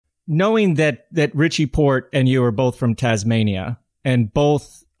knowing that Richie Port and you are both from Tasmania and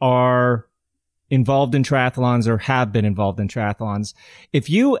both are involved in triathlons or have been involved in triathlons, if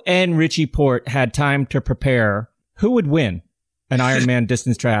you and Richie Port had time to prepare, who would win an Ironman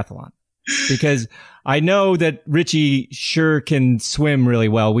distance triathlon? Because I know that Richie sure can swim really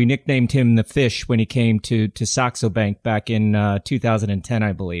well. We nicknamed him the Fish when he came to Saxo Bank back in 2010,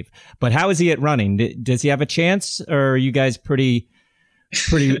 I believe. But how is he at running? Does he have a chance, or are you guys pretty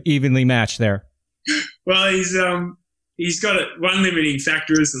evenly matched there? Well, he's got one limiting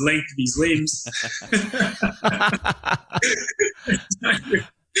factor is the length of his limbs.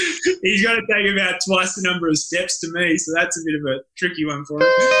 He's got to take about twice the number of steps to me, so that's a bit of a tricky one for him.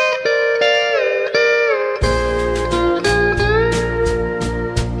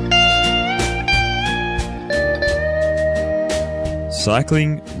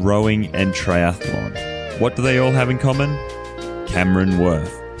 Cycling, rowing and triathlon. What do they all have in common? Cameron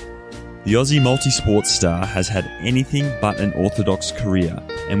Worth. The Aussie multi-sport star has had anything but an orthodox career,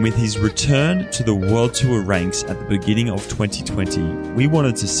 and with his return to the World Tour ranks at the beginning of 2020, we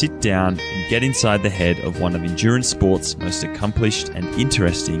wanted to sit down and get inside the head of one of endurance sport's most accomplished and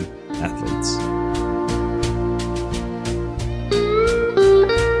interesting athletes.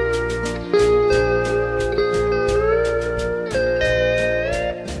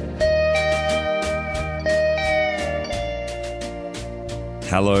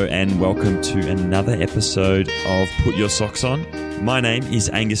 Hello and welcome to another episode of Put Your Socks On. My name is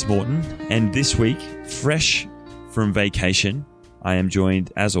Angus Morton, and this week, fresh from vacation, I am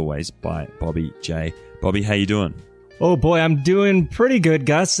joined, as always, by Bobby J. Bobby, how you doing? Oh boy, I'm doing pretty good,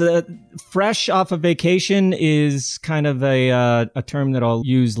 Gus. Fresh off of vacation is kind of a term that I'll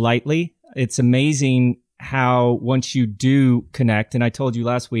use lightly. It's amazing how once you do connect, and I told you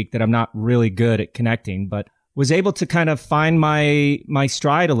last week that I'm not really good at connecting, but was able to kind of find my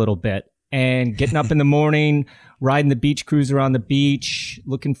stride a little bit, and getting up in the morning, riding the beach cruiser on the beach,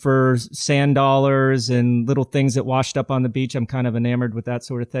 looking for sand dollars and little things that washed up on the beach. I'm kind of enamored with that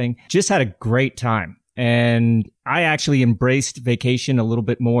sort of thing. Just had a great time. And I actually embraced vacation a little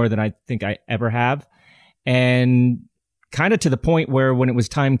bit more than I think I ever have. And kind of to the point where when it was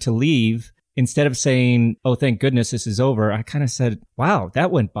time to leave, instead of saying, oh, thank goodness this is over, I kind of said, wow, that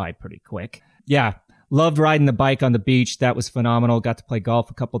went by pretty quick. Yeah. Loved riding the bike on the beach. That was phenomenal. Got to play golf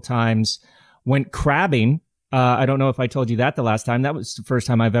a couple times. Went crabbing. I don't know if I told you that the last time. That was the first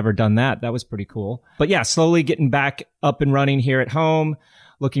time I've ever done that. That was pretty cool. But yeah, slowly getting back up and running here at home.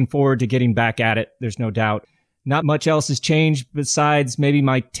 Looking forward to getting back at it. There's no doubt. Not much else has changed besides maybe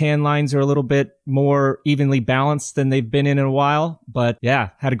my tan lines are a little bit more evenly balanced than they've been in a while. But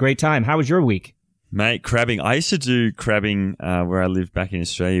yeah, had a great time. How was your week? Mate, crabbing. I used to do crabbing where I lived back in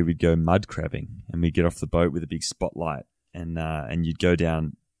Australia. We'd go mud crabbing, and we'd get off the boat with a big spotlight, and you'd go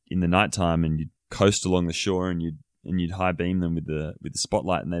down in the nighttime, and you'd coast along the shore, and you'd high beam them with the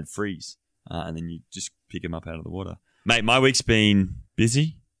spotlight, and they'd freeze, and then you'd just pick them up out of the water. Mate, my week's been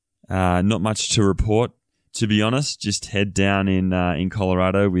busy. Not much to report, to be honest. Just head down in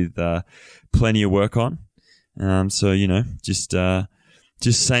Colorado with plenty of work on. So you know, just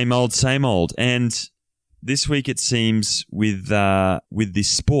same old. And this week it seems with this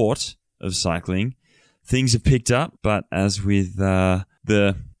sport of cycling, things have picked up. But as with the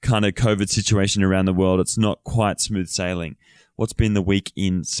kind of COVID situation around the world, it's not quite smooth sailing. What's been the week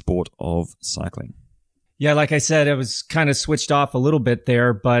in sport of cycling? Yeah, like I said, I was kind of switched off a little bit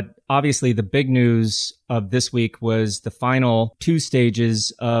there, but obviously the big news of this week was the final two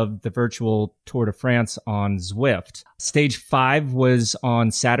stages of the virtual Tour de France on Zwift. Stage 5 was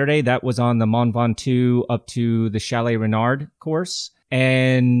on Saturday. That was on the Mont Ventoux up to the Chalet Renard course.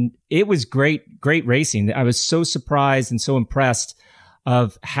 And it was great racing. I was so surprised and so impressed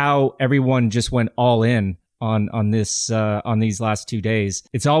of how everyone just went all in on these last 2 days.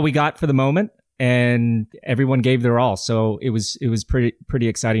 It's all we got for the moment. And everyone gave their all. So it was pretty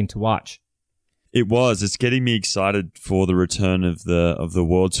exciting to watch. It was. It's getting me excited for the return of the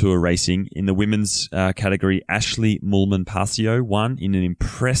World Tour racing. In the women's category, Ashley Moolman-Pasio won in an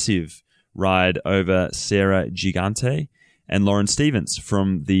impressive ride over Sarah Gigante and Lauren Stevens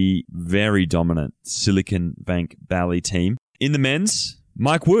from the very dominant Silicon Bank Bally team. In the men's,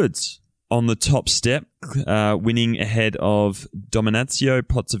 Mike Woods on the top step, winning ahead of Dominazio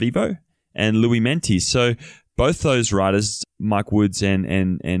Pozzovivo and Louis Menti. So both those riders, Mike Woods and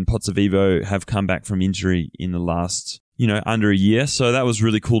Pozzovivo, have come back from injury in the last, under a year. So that was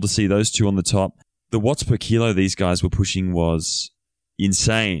really cool to see those two on the top. The watts per kilo these guys were pushing was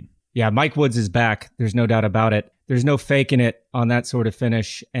insane. Yeah, Mike Woods is back. There's no doubt about it. There's no faking it on that sort of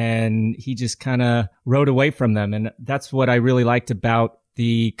finish. And he just kind of rode away from them. And that's what I really liked about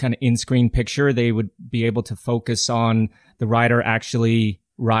the kind of in-screen picture, they would be able to focus on the rider actually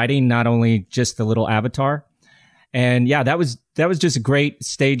riding, not only just the little avatar. And yeah, that was just a great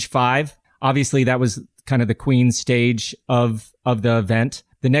stage 5. Obviously, that was kind of the Queen stage of the event.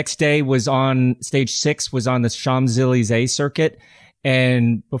 The next day was on stage 6, was on the Champs-Élysées circuit.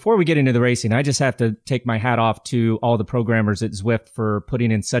 And before we get into the racing, I just have to take my hat off to all the programmers at Zwift for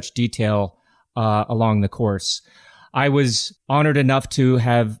putting in such detail along the course. I was honored enough to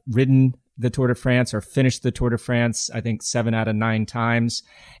have ridden the Tour de France or finished the Tour de France, I think 7 out of 9 times.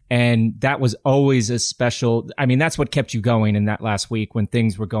 And that was always a special, I mean, that's what kept you going in that last week when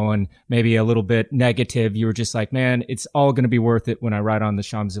things were going maybe a little bit negative. You were just like, man, it's all going to be worth it when I ride on the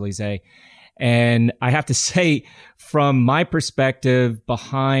Champs-Élysées. And I have to say, from my perspective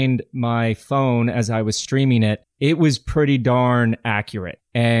behind my phone as I was streaming it, it was pretty darn accurate.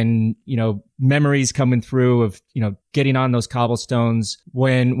 And, you know, memories coming through of, you know, getting on those cobblestones.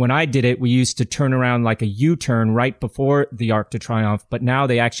 When I did it, we used to turn around like a U-turn right before the Arc de Triomphe, but now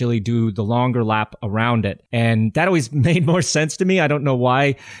they actually do the longer lap around it. And that always made more sense to me. I don't know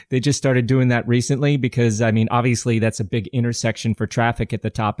why they just started doing that recently, because I mean, obviously that's a big intersection for traffic at the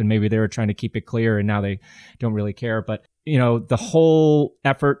top, and maybe they were trying to keep it clear and now they don't really care. But you know, the whole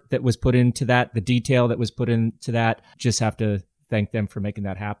effort that was put into that, the detail that was put into that, just have to thank them for making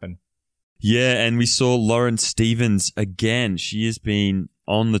that happen. Yeah, and we saw Lauren Stevens again. She has been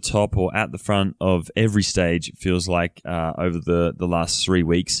on the top or at the front of every stage, it feels like, over the last 3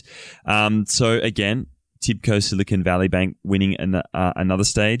 weeks. So again, Tibco Silicon Valley Bank winning another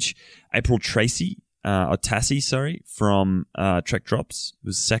stage. April Tassi, from Trek Drops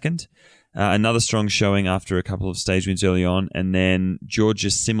was second. Another strong showing after a couple of stage wins early on. And then Georgia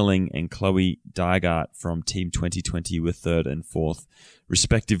Simmerling and Chloe Dygart from Team 2020 were third and fourth,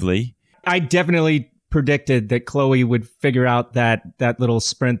 respectively. I definitely predicted that Chloe would figure out that little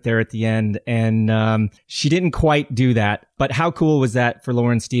sprint there at the end. And she didn't quite do that. But how cool was that for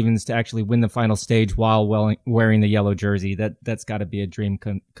Lauren Stevens to actually win the final stage while wearing the yellow jersey? That's got to be a dream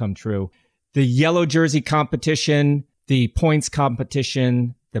come true. The yellow jersey competition, the points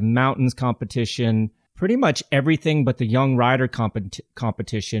competition, the mountains competition, pretty much everything but the young rider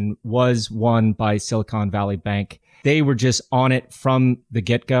competition was won by Silicon Valley Bank. They were just on it from the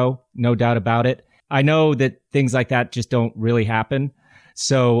get-go, no doubt about it. I know that things like that just don't really happen.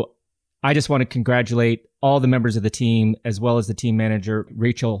 So I just want to congratulate all the members of the team, as well as the team manager,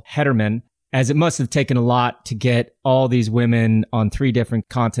 Rachel Hederman, as it must have taken a lot to get all these women on 3 different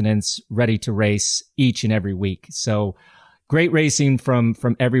continents ready to race each and every week. So great racing from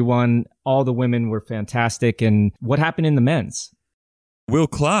everyone. All the women were fantastic. And what happened in the men's? Will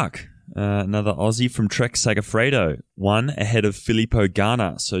Clark, another Aussie from Trek Segafredo, won ahead of Filippo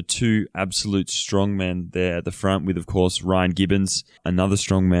Ganna. So 2 absolute strongmen there at the front with, of course, Ryan Gibbons, another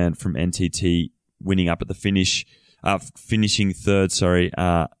strongman from NTT, winning up at the finish, finishing third,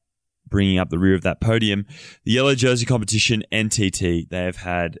 bringing up the rear of that podium. The yellow jersey competition, NTT, they have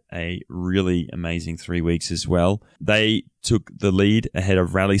had a really amazing 3 weeks as well. They took the lead ahead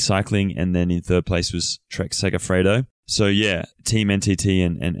of Rally Cycling, and then in third place was Trek Segafredo. So yeah, Team NTT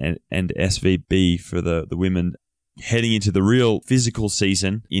and SVB for the women heading into the real physical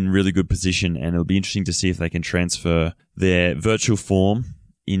season in really good position, and it'll be interesting to see if they can transfer their virtual form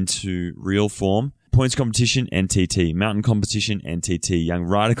into real form. Points competition, NTT. Mountain competition, NTT. Young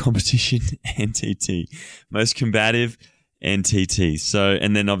rider competition, NTT. Most combative, NTT. So,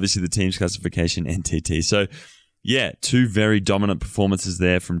 and then obviously the team's classification, NTT. So, yeah, 2 very dominant performances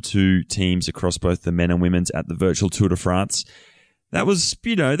there from 2 teams across both the men and women's at the virtual Tour de France. That was,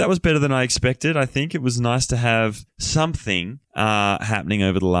 that was better than I expected. I think it was nice to have something happening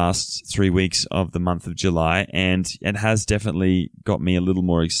over the last 3 weeks of the month of July, and it has definitely got me a little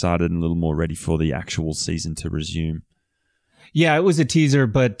more excited and a little more ready for the actual season to resume. Yeah, it was a teaser,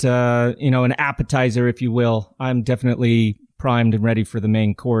 but an appetizer, if you will. I'm definitely primed and ready for the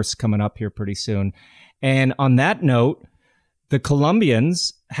main course coming up here pretty soon. And on that note, the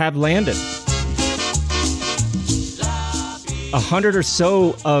Colombians have landed. 100 or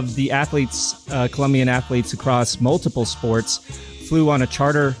so of the athletes, Colombian athletes across multiple sports, flew on a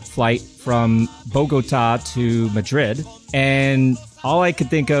charter flight from Bogota to Madrid. And all I could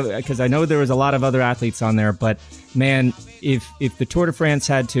think of, because I know there was a lot of other athletes on there, but man, if the Tour de France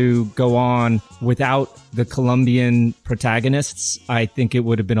had to go on without the Colombian protagonists, I think it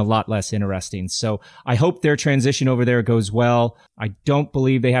would have been a lot less interesting. So I hope their transition over there goes well. I don't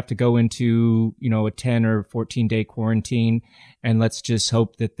believe they have to go into, a 10 or 14 day quarantine. And let's just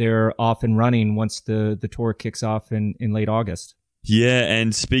hope that they're off and running once the tour kicks off in late August. Yeah,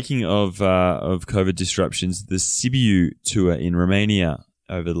 and speaking of COVID disruptions, the Sibiu Tour in Romania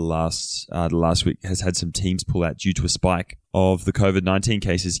over the last week has had some teams pull out due to a spike of the COVID-19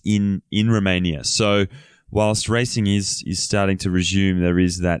 cases in Romania. So whilst racing is starting to resume, there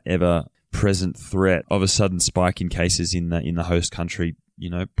is that ever-present threat of a sudden spike in cases in the host country,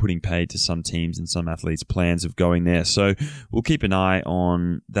 putting paid to some teams and some athletes' plans of going there. So we'll keep an eye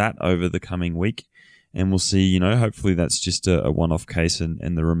on that over the coming week. And we'll see, hopefully that's just a one-off case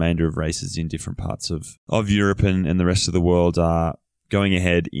and the remainder of races in different parts of Europe and the rest of the world are going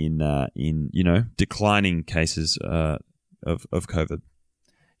ahead in declining cases of COVID.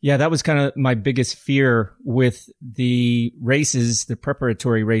 Yeah, that was kind of my biggest fear with the races, the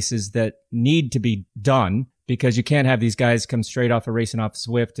preparatory races that need to be done, because you can't have these guys come straight off a racing off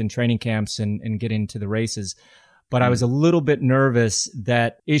Swift and training camps and get into the races. But I was a little bit nervous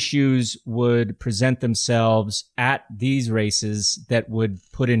that issues would present themselves at these races that would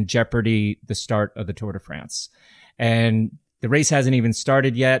put in jeopardy the start of the Tour de France. And the race hasn't even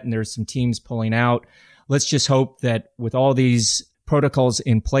started yet, and there's some teams pulling out. Let's just hope that with all these protocols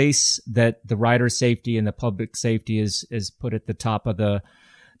in place, that the rider safety and the public safety is put at the top of the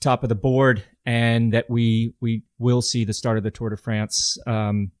board, and that we will see the start of the Tour de France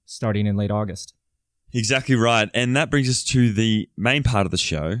starting in late August. Exactly right. And that brings us to the main part of the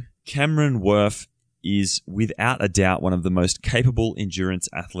show. Cameron Wurf is without a doubt one of the most capable endurance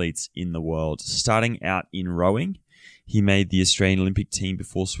athletes in the world. Starting out in rowing, he made the Australian Olympic team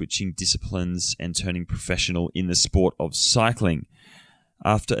before switching disciplines and turning professional in the sport of cycling.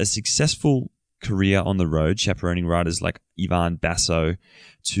 After a successful career on the road, chaperoning riders like Ivan Basso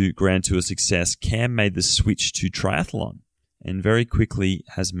to Grand Tour success, Cam made the switch to triathlon and very quickly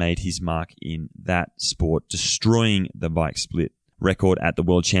has made his mark in that sport, destroying the bike split record at the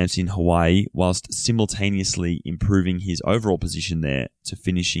World Champs in Hawaii, whilst simultaneously improving his overall position there to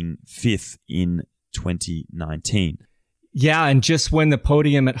finishing 5th in 2019. Yeah, and just when the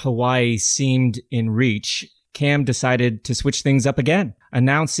podium at Hawaii seemed in reach, Cam decided to switch things up again,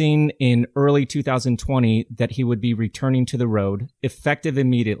 announcing in early 2020 that he would be returning to the road, effective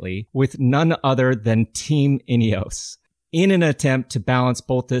immediately, with none other than Team Ineos, in an attempt to balance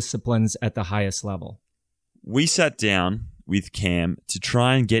both disciplines at the highest level. We sat down with Cam to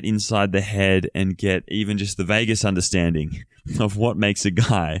try and get inside the head and get even just the vaguest understanding of what makes a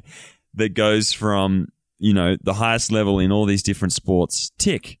guy that goes from, the highest level in all these different sports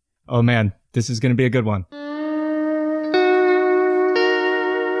tick. Oh man, this is going to be a good one.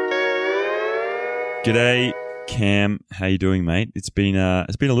 G'day, Cam. How you doing, mate? It's been a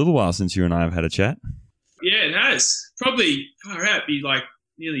little while since you and I have had a chat. Yeah, it has. Probably, be like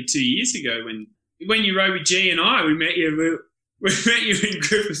nearly 2 years ago when you rode with G and I. We met you. We met you in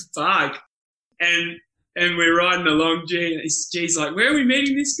Griffith Park, and we're riding along. G's like, "Where are we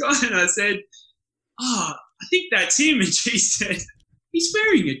meeting this guy?" And I said, "Oh, I think that's him." And G said, "He's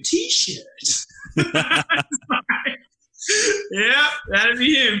wearing a t-shirt." Yeah, that'd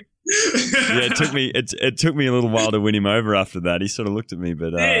be him. Yeah, it took me a little while to win him over after that. He sort of looked at me,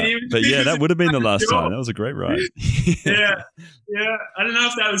 but that would have been the last time. That was a great ride. Yeah. I don't know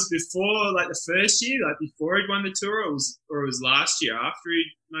if that was before, like the first year, like before he'd won the Tour, or it was last year after he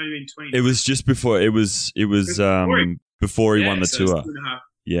might have been 20. It was just before. It was before he won the Tour.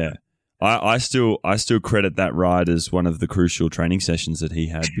 Yeah. I still credit that ride as one of the crucial training sessions that he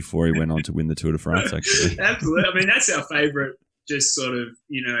had before he went on to win the Tour de France, actually. Absolutely. I mean, that's our favourite, just sort of,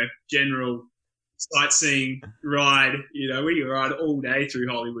 general sightseeing ride. We ride all day through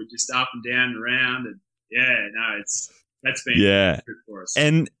Hollywood, just up and down and around. And that's been good for us.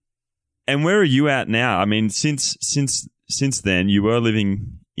 And where are you at now? I mean, since then, you were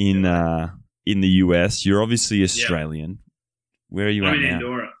living in the US. You're obviously Australian. Yep. Where are you at now? I'm in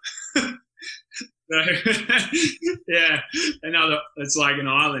Andorra. So, yeah, it's like an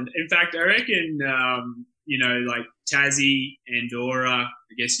island. In fact, I reckon, like Tassie, Andorra,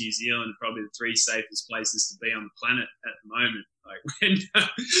 I guess New Zealand are probably the 3 safest places to be on the planet at the moment. Like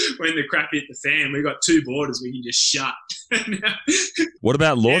when the crap hit the fan, we've got 2 borders we can just shut. What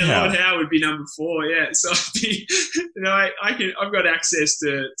about Lord Howe? Lord Howe would be number 4. Yeah, so I've got access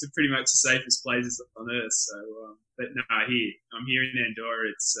to pretty much the safest places on earth. So, but no, I'm here in Andorra.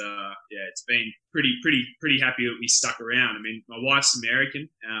 It's been pretty happy that we stuck around. I mean, my wife's American,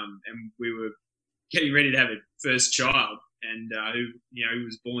 and we were getting ready to have a first child, and who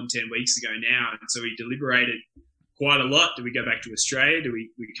was born 10 weeks ago now, and so we deliberated quite a lot. Do we go back to Australia? Do we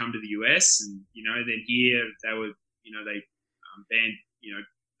come to the US? And then here they banned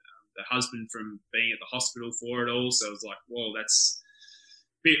the husband from being at the hospital for it all. So it was like, whoa, that's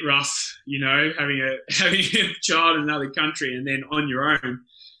a bit rough, having a child in another country and then on your own.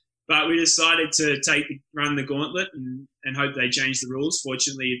 But we decided to run the gauntlet and hope they changed the rules.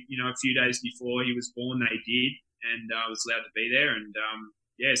 Fortunately, a few days before he was born, they did, and I was allowed to be there. And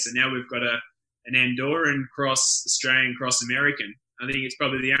so now we've got an Andorran cross Australian cross American. I think it's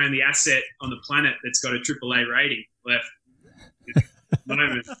probably the only asset on the planet that's got a AAA rating left at the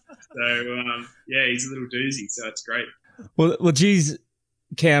moment. So he's a little doozy. So it's great. Well, geez,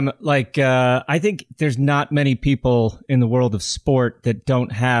 Cam, I think there's not many people in the world of sport that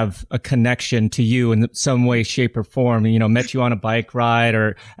don't have a connection to you in some way, shape, or form. Met you on a bike ride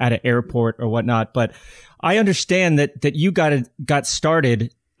or at an airport or whatnot. But I understand that you got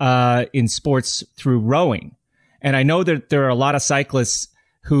started in sports through rowing, and I know that there are a lot of cyclists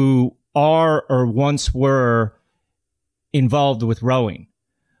who are or once were involved with rowing.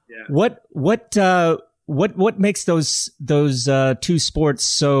 Yeah. What makes those two sports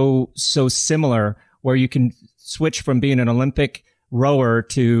so similar, where you can switch from being an Olympic rower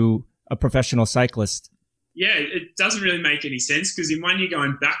to a professional cyclist? Yeah, it doesn't really make any sense, because in one you're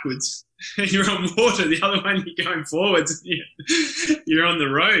going backwards and you're on water, the other one you're going forwards and you're on the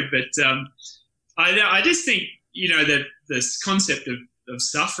road. But I just think that this concept of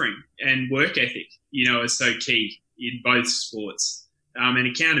suffering and work ethic is so key in both sports. And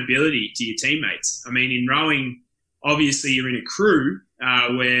accountability to your teammates. I mean, in rowing, obviously you're in a crew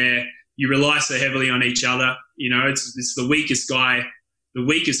where you rely so heavily on each other. It's the weakest guy. The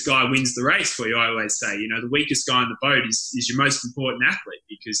weakest guy wins the race for you, I always say. The weakest guy on the boat is your most important athlete,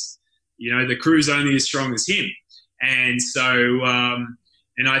 because, the crew's only as strong as him. And so,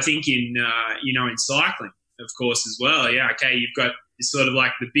 and I think in cycling, of course, as well. Yeah, okay, you've got it's sort of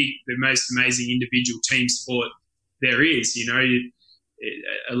like the most amazing individual team sport there is.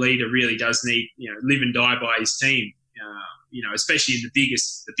 A leader really does need, live and die by his team, especially in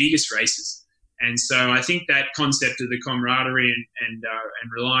the biggest races. And so I think that concept of the camaraderie and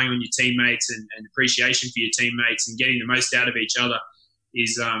relying on your teammates and appreciation for your teammates and getting the most out of each other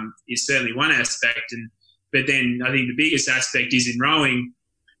is certainly one aspect. But then I think the biggest aspect is in rowing,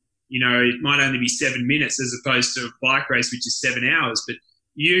 it might only be 7 minutes as opposed to a bike race, which is 7 hours, but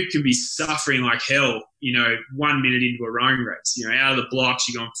you can be suffering like hell, 1 minute into a rowing race, out of the blocks,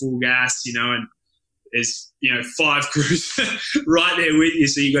 you're going full gas, and there's, 5 crews right there with you.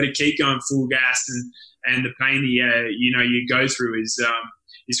 So you've got to keep going full gas, and the pain that, you go through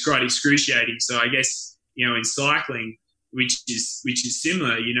is quite excruciating. So I guess, in cycling, which is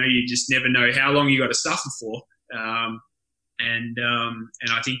similar, you just never know how long you got to suffer for. And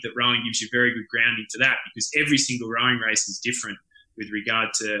I think that rowing gives you very good grounding for that, because every single rowing race is different with regard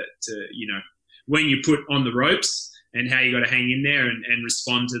to when you put on the ropes and how you got to hang in there and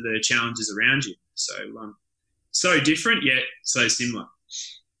respond to the challenges around you. So different yet so similar.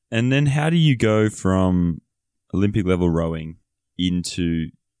 And then how do you go from Olympic level rowing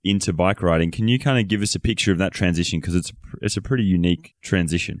into bike riding? Can you kind of give us a picture of that transition, because it's a pretty unique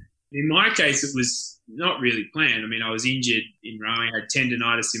transition? In my case, it was not really planned. I mean, I was injured in rowing. I had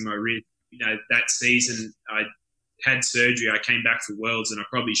tendonitis in my wrist. That season I had surgery. I came back for Worlds, and I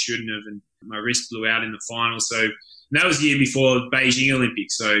probably shouldn't have, and my wrist blew out in the final. So that was the year before Beijing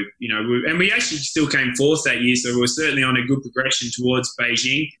Olympics. So, we actually still came fourth that year. So we were certainly on a good progression towards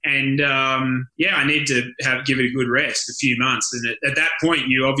Beijing. And, I need to give it a good rest, a few months. And at that point,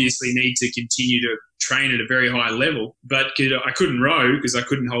 you obviously need to continue to train at a very high level. But I couldn't row because I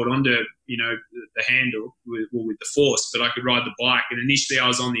couldn't hold on to, the handle with the force, but I could ride the bike. And initially I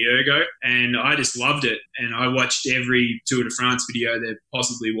was on the ergo, and I just loved it. And I watched every Tour de France video there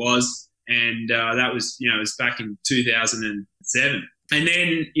possibly was. And that was, it was back in 2007. And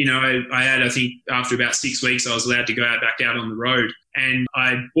then, I think after about 6 weeks, I was allowed to go back out on the road. And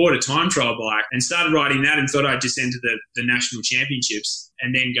I bought a time trial bike and started riding that, and thought I'd just enter the national championships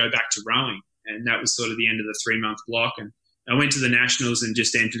and then go back to rowing. And that was sort of the end of the 3-month block. And I went to the nationals and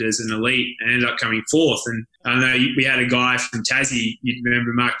just entered as an elite and ended up coming fourth. And I know we had a guy from Tassie, you'd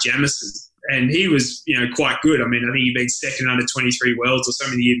remember Mark Jamison, and he was, quite good. I mean, I think he'd been second under 23 Worlds or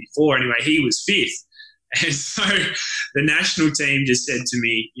something the year before. Anyway, he was fifth. And so the national team just said to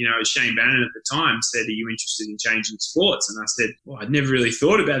me, Shane Bannon at the time said, "Are you interested in changing sports?" And I said, "Well, I'd never really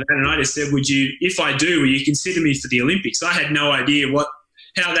thought about that." And I just said, if I do, will you consider me for the Olympics? I had no idea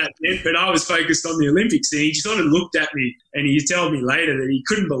how that meant, but I was focused on the Olympics. And he sort of looked at me, and he told me later that he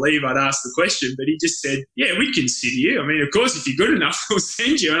couldn't believe I'd asked the question, but he just said, "Yeah, we'd consider you. I mean, of course, if you're good enough, we'll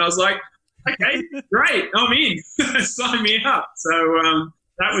send you." And I was like, "Okay, great, I'm in. Sign me up." So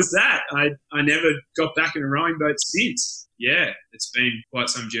that was that. I never got back in a rowing boat since. Yeah, it's been quite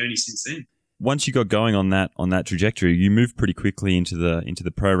some journey since then. Once you got going on that trajectory, you moved pretty quickly into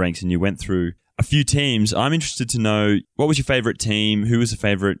the pro ranks, and you went through a few teams. I'm interested to know, what was your favorite team? Who was the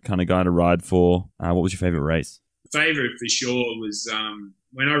favorite kind of guy to ride for? What was your favorite race? Favorite for sure was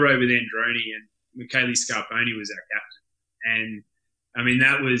when I rode with Androni, and Michele Scarponi was our captain. And I mean,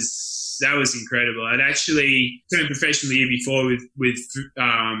 that was incredible. I'd actually turned professional the year before with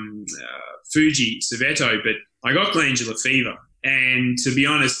Fuji Cerveto, but I got glandular fever. And to be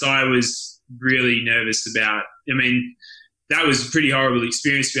honest, I was really nervous about, I mean, that was a pretty horrible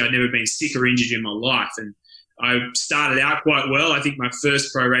experience for me. I'd never been sick or injured in my life. And I started out quite well. I think my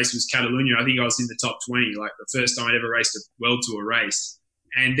first pro race was Catalunya. I think I was in the top 20, like the first time I'd ever raced a World Tour race.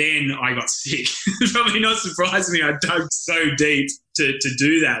 And then I got sick. Probably not surprisingly, I dug so deep to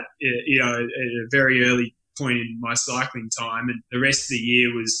do that, at a very early point in my cycling time. And the rest of the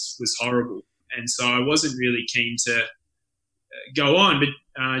year was horrible. And so I wasn't really keen to go on. But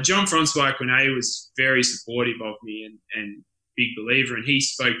Jean-Francois Quinet was very supportive of me and big believer. And he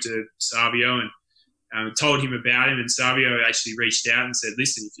spoke to Savio and told him about him. And Savio actually reached out and said,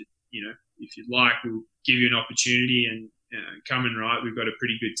 listen, if you'd like, we'll give you an opportunity and come and ride. We've got a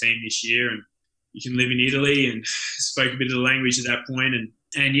pretty good team this year, and you can live in Italy, and spoke a bit of the language at that point. And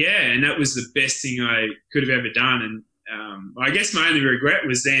that was the best thing I could have ever done. And I guess my only regret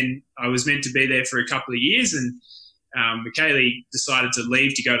was then I was meant to be there for a couple of years, and Michele decided to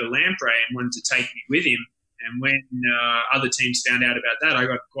leave to go to Lamprey and wanted to take me with him. And when other teams found out about that, I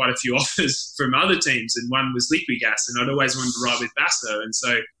got quite a few offers from other teams, and one was Liquigas, and I'd always wanted to ride with Basso. And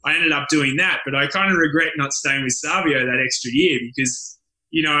so I ended up doing that, but I kind of regret not staying with Savio that extra year because,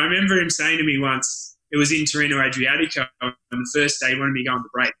 I remember him saying to me once, it was in Torino Adriatico, and the first day he wanted me to go on the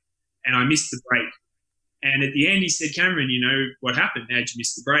break, and I missed the break. And at the end he said, Cameron, what happened? How'd you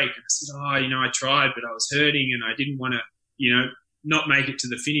miss the break? And I said, I tried, but I was hurting and I didn't want to, not make it to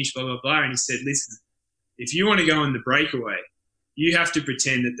the finish, blah, blah, blah. And he said, listen, if you want to go on the breakaway, you have to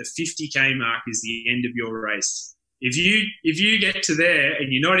pretend that the 50K mark is the end of your race. If you get to there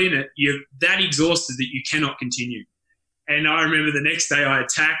and you're not in it, you're that exhausted that you cannot continue. And I remember the next day I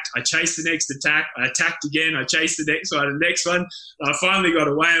attacked, I chased the next attack, I attacked again, I chased the next one. I finally got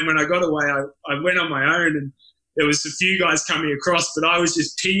away, and when I got away, I went on my own, and there was a few guys coming across, but I was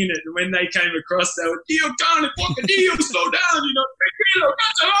just pinging it. And when they came across, they were, Dio, slow down,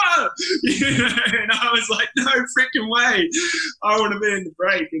 and I was like, no freaking way. I want to be in the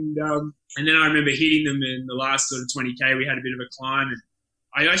break. And then I remember hitting them in the last sort of 20K. We had a bit of a climb, and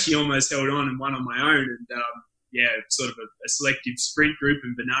I actually almost held on and won on my own. And sort of a selective sprint group,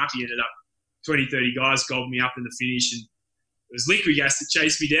 and Benati ended up 20, 30 guys gobbled me up in the finish. And it was Liquigas that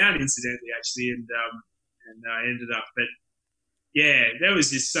chased me down, incidentally, actually. And I ended up, but yeah, there was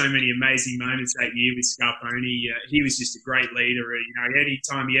just so many amazing moments that year with Scarponi. He was just a great leader. Any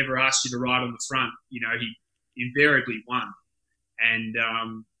time he ever asked you to ride on the front, he invariably won, and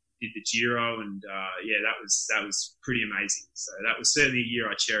did the Giro, and that was pretty amazing. So that was certainly a year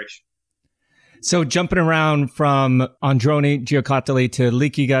I cherish. So jumping around from Androni Giocattoli to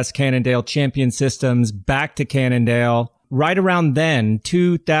Liquigas Cannondale Champion Systems, back to Cannondale. Right around then,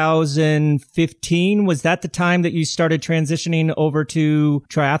 2015, was that the time that you started transitioning over to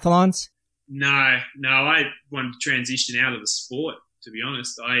triathlons? No, I wanted to transition out of the sport, to be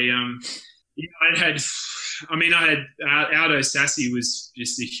honest. Aldo Sassi was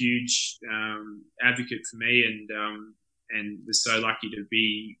just a huge advocate for me, and was so lucky to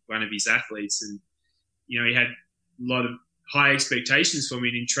be one of his athletes. And, he had a lot of high expectations for me.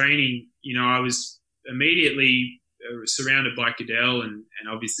 And in training, I was immediately surrounded by Cadell and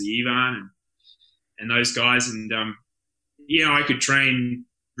obviously Ivan and those guys. And, I could train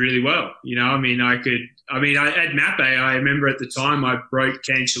really well. At Mappe, I remember at the time I broke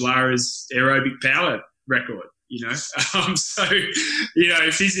Cancellara's aerobic power record, So,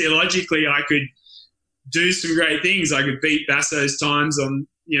 physiologically I could do some great things. I could beat Basso's times on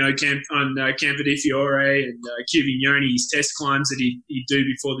Campo di Fiore and Chiavignoni's test climbs that he'd do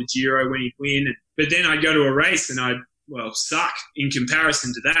before the Giro when he'd win. But then I'd go to a race and I'd suck in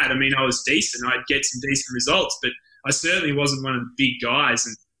comparison to that. I was decent. I'd get some decent results, but I certainly wasn't one of the big guys.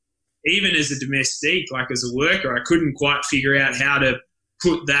 And even as a domestique, like as a worker, I couldn't quite figure out how to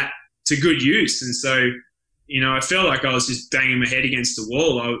put that to good use. And so, I felt like I was just banging my head against the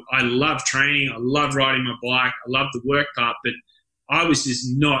wall. I love training. I love riding my bike. I love the work part, but I was just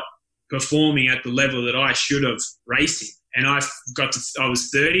not performing at the level that I should have racing. And I was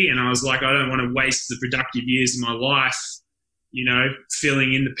 30 and I was like, I don't want to waste the productive years of my life,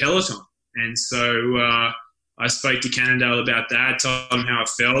 filling in the peloton. And so I spoke to Cannondale about that, told them how I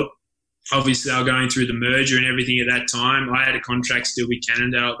felt. Obviously, they were going through the merger and everything at that time. I had a contract still with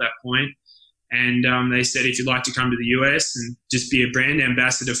Cannondale at that point. And they said, if you'd like to come to the US and just be a brand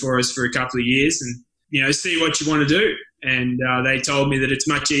ambassador for us for a couple of years and, see what you want to do. And they told me that it's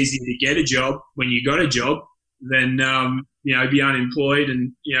much easier to get a job when you got a job than, be unemployed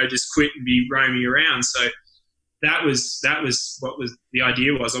and, just quit and be roaming around. So that was what was the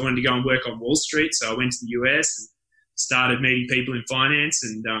idea was. I wanted to go and work on Wall Street. So I went to the US and started meeting people in finance.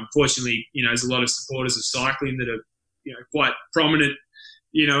 And fortunately, there's a lot of supporters of cycling that are, quite prominent,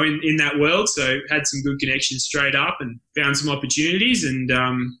 in that world. So had some good connections straight up and found some opportunities and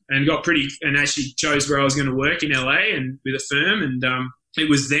got and actually chose where I was going to work in LA and with a firm. And it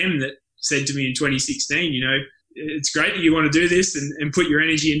was them that said to me in 2016, it's great that you want to do this and put your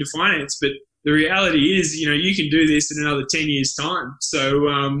energy into finance, but the reality is, you can do this in another 10 years time. So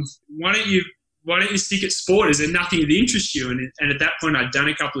why don't you stick at sport? Is there nothing that interests you? And at that point, I'd done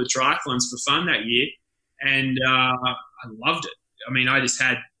a couple of triathlons for fun that year and I loved it. I mean, I just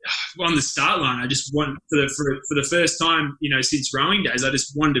had on the start line. I just wanted for the first time, since rowing days, I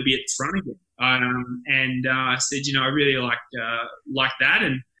just wanted to be at the front again. I said, I really like that,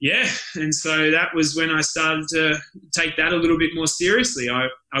 and so that was when I started to take that a little bit more seriously.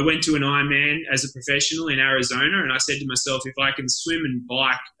 I went to an Ironman as a professional in Arizona, and I said to myself, if I can swim and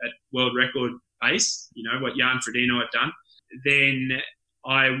bike at world record pace, what Jan Frodeno had done, then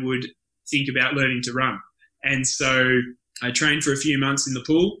I would think about learning to run. And so I trained for a few months in the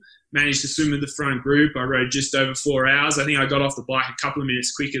pool, managed to swim with the front group. I rode just over 4 hours. I think I got off the bike a couple of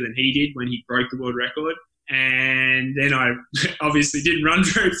minutes quicker than he did when he broke the world record. And then I obviously didn't run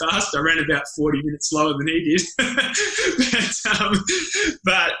very fast. I ran about 40 minutes slower than he did.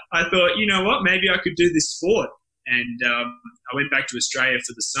 but I thought, you know what, maybe I could do this sport. And I went back to Australia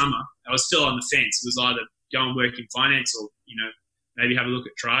for the summer. I was still on the fence. It was either go and work in finance or, maybe have a look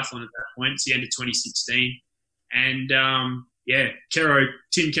at triathlon at that point. It's the end of 2016. And,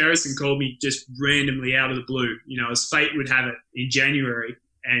 Tim Kerrison called me just randomly out of the blue, as fate would have it, in January,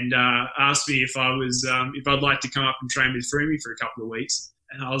 and asked me if I'd like to come up and train with Froomey for a couple of weeks.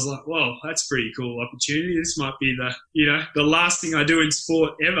 And I was like, well, that's a pretty cool opportunity. This might be the last thing I do in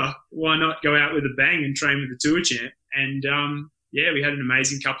sport ever. Why not go out with a bang and train with the Tour Champ? And, we had an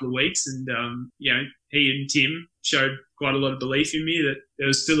amazing couple of weeks. And, he and Tim showed quite a lot of belief in me that there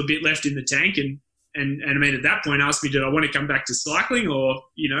was still a bit left in the tank. And I mean, at that point, asked me, did I want to come back to cycling or,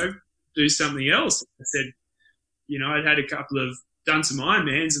 do something else? I said, I'd had done some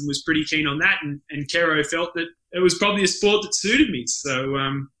Ironmans and was pretty keen on that. And Kero felt that it was probably a sport that suited me. So,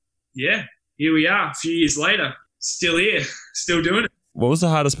 here we are a few years later, still here, still doing it. What was the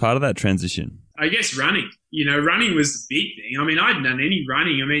hardest part of that transition? I guess running. Running was the big thing. I mean, I hadn't done any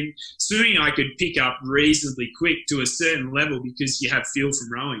running. I mean, swimming I could pick up reasonably quick to a certain level because you have feel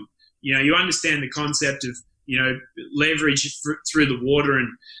from rowing. You understand the concept of, leverage through the water and,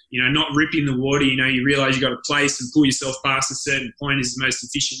 not ripping the water. You realize you got to place and pull yourself past a certain point is the most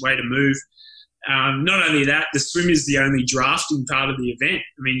efficient way to move. Not only that, the swim is the only drafting part of the event.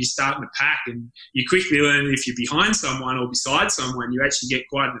 I mean, you start in a pack and you quickly learn that if you're behind someone or beside someone, you actually get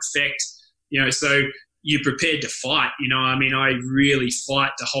quite an effect, so you're prepared to fight. I mean, I really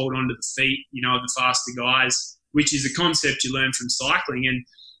fight to hold on to the feet, of the faster guys, which is a concept you learn from cycling. And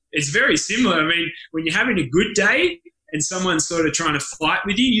it's very similar. I mean, when you're having a good day and someone's sort of trying to fight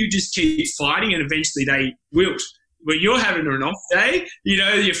with you, you just keep fighting and eventually they wilt. When you're having an off day,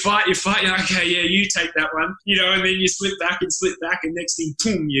 you fight, you're okay, yeah, you take that one, and then you slip back and next thing,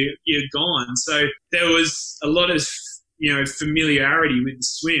 boom, you're gone. So there was a lot of, familiarity with the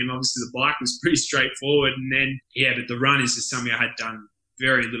swim. Obviously the bike was pretty straightforward. And then, but the run is just something I had done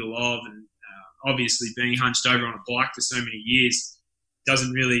very little of. And obviously being hunched over on a bike for so many years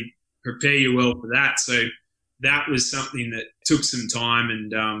doesn't really prepare you well for that. So that was something that took some time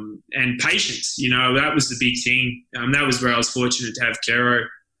and patience. That was the big thing. That was where I was fortunate to have Kero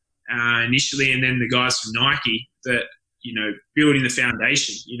initially, and then the guys from Nike that, building the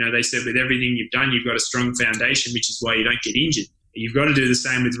foundation. They said with everything you've done, you've got a strong foundation, which is why you don't get injured. You've got to do the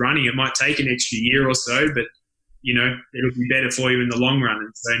same with running. It might take an extra year or so, but, it'll be better for you in the long run.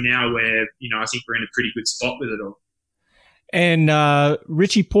 And so now I think we're in a pretty good spot with it all. And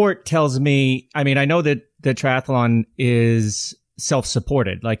Richie Port tells me, I mean, I know that the triathlon is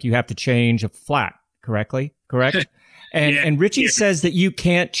self-supported, like you have to change a flat, correct? And Richie says that you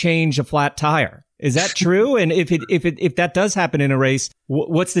can't change a flat tire. Is that true? And if that does happen in a race,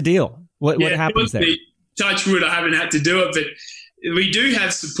 what's the deal? What happens there? Touch wood, I haven't had to do it, but we do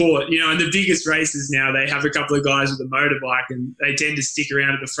have support. In the biggest races now, they have a couple of guys with a motorbike and they tend to stick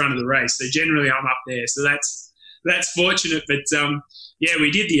around at the front of the race. So generally I'm up there. So that's fortunate. But,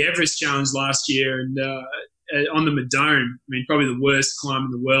 we did the Everest Challenge last year and on the Madone. I mean, probably the worst climb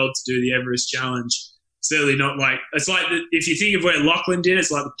in the world to do the Everest Challenge. Certainly not like, it's like if you think of where Lachlan did, it's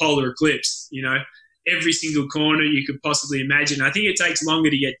like the polar eclipse, you know, every single corner you could possibly imagine. I think it takes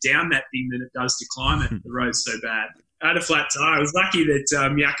longer to get down that thing than it does to climb it. The road's so bad. I had a flat tire. I was lucky that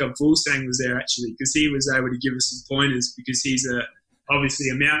Jakob Fuglsang was there actually, because he was able to give us some pointers, because he's obviously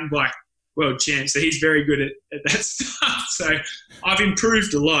a mountain bike world champ, so he's very good at that stuff. So I've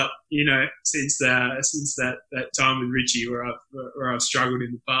improved a lot, you know, since that time with Richie where I've struggled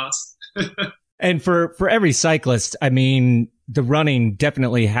in the past. And for every cyclist, I mean, the running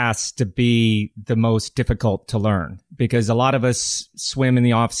definitely has to be the most difficult to learn, because a lot of us swim in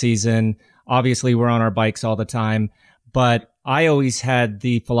the off season. Obviously, we're on our bikes all the time, but I always had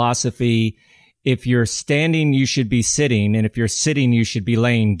the philosophy, if you're standing, you should be sitting. And if you're sitting, you should be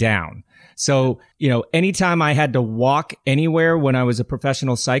laying down. So, you know, anytime I had to walk anywhere when I was a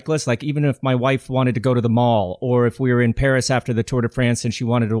professional cyclist, like even if my wife wanted to go to the mall, or if we were in Paris after the Tour de France and she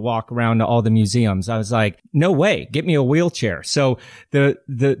wanted to walk around to all the museums, I was like, no way, get me a wheelchair. So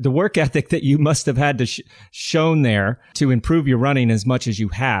the work ethic that you must have had to shown there to improve your running as much as you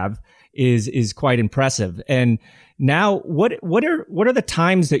have is quite impressive. And now what are the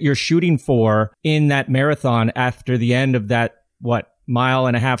times that you're shooting for in that marathon after the end of that, mile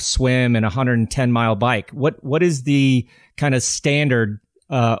and a half swim and 110-mile bike? What is the kind of standard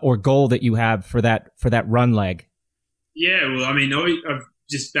or goal that you have for that run leg? Yeah, well, I mean, I've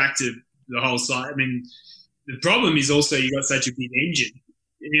just back to the whole site. I mean, the problem is also you got such a big engine,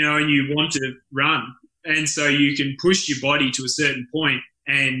 you know, and you want to run, and so you can push your body to a certain point,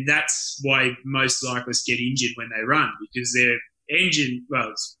 and that's why most cyclists get injured when they run, because their engine,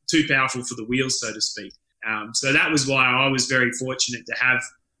 well, it's too powerful for the wheels, so to speak. So that was why I was very fortunate to have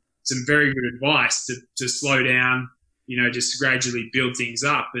some very good advice to slow down, you know, just gradually build things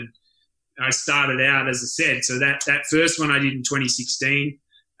up. And I started out, as I said, so that first one I did in 2016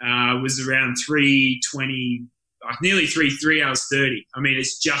 was around 3:20, nearly 3 hours 30. I mean,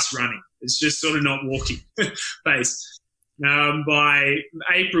 it's just running. It's just sort of not walking pace. By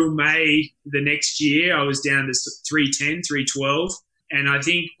April, May the next year, I was down to 3:10, 3:12. And I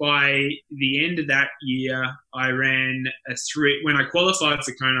think by the end of that year, I ran when I qualified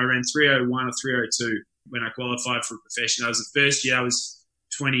for Kona, I ran 3:01 or 3:02 when I qualified for a profession. That was the first year. That was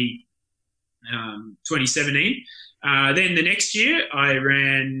 2017. Then the next year, I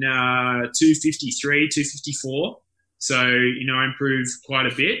ran 2:53, 2:54. So, you know, I improved quite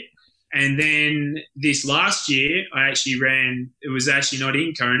a bit. And then this last year, I actually ran, it was actually not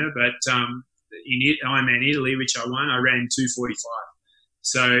in Kona, but in Ironman Italy, which I won, I ran 2:45.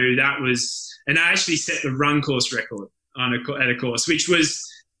 So that was, and I actually set the run course record at a course, which was,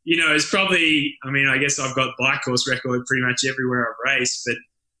 you know, it's probably, I mean, I guess I've got bike course record pretty much everywhere I've raced, but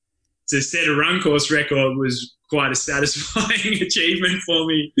to set a run course record was quite a satisfying achievement for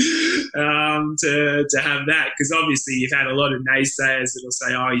me to have that, because obviously you've had a lot of naysayers that will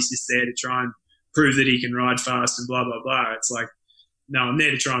say, oh, he's just there to try and prove that he can ride fast and blah, blah, blah. It's like, no, I'm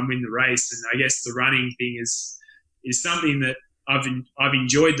there to try and win the race. And I guess the running thing is something that I've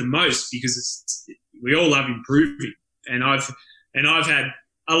enjoyed the most, because we all love improving, and I've had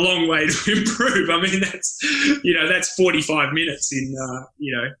a long way to improve. I mean, that's 45 minutes in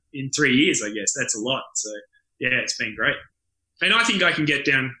 3 years, I guess. That's a lot. So yeah, it's been great. And I think I can get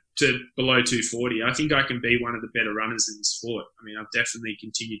down to below 240. I think I can be one of the better runners in the sport. I mean, I've definitely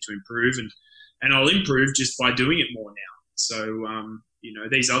continued to improve, and I'll improve just by doing it more now. So, you know,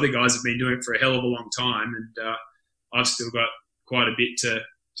 these other guys have been doing it for a hell of a long time, and I've still got quite a bit to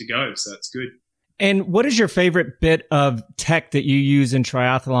go, so it's good. And what is your favorite bit of tech that you use in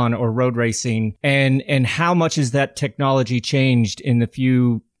triathlon or road racing, and how much has that technology changed in the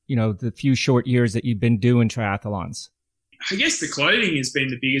few short years that you've been doing triathlons? I guess the clothing has been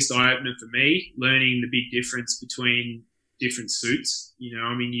the biggest eye-opener for me, learning the big difference between different suits. You know,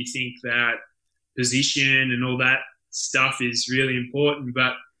 I mean, you think that position and all that stuff is really important,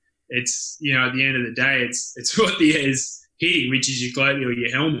 but it's, you know, at the end of the day, it's what the air is hitting, which is your clothing or your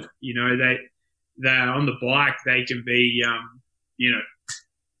helmet. You know, they on the bike, they can be,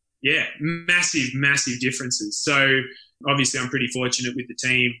 massive differences. So obviously I'm pretty fortunate with the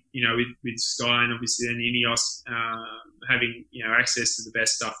team, you know, with Sky and obviously then Ineos, having, you know, access to the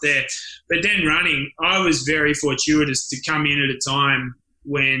best stuff there. But then running, I was very fortuitous to come in at a time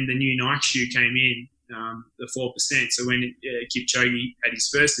when the new Nike shoe came in, the 4%. So when Kipchoge had his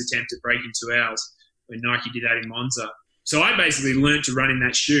first attempt at breaking 2 hours, when Nike did that in Monza. So I basically learned to run in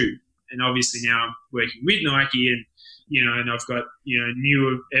that shoe. And obviously now I'm working with Nike, and, and I've got,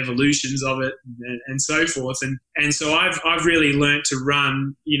 newer evolutions of it and so forth. And so I've really learnt to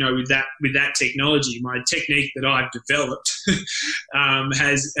run, with that technology. My technique that I've developed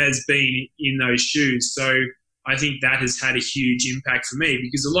has been in those shoes. So I think that has had a huge impact for me,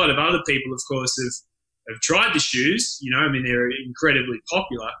 because a lot of other people, of course, have tried the shoes. They're incredibly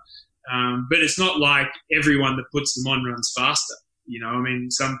popular, but it's not like everyone that puts them on runs faster.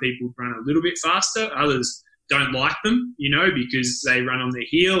 Some people run a little bit faster, others don't like them, because they run on their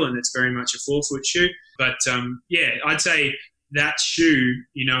heel and it's very much a forefoot shoe. But I'd say that shoe,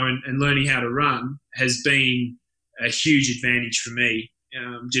 and learning how to run has been a huge advantage for me,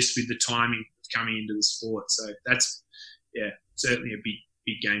 just with the timing of coming into the sport. So that's, certainly a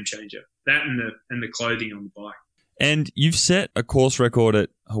big game changer. That and the clothing on the bike. And you've set a course record at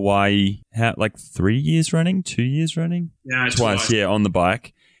Hawaii, 3 years running, 2 years running? Yeah, twice, on the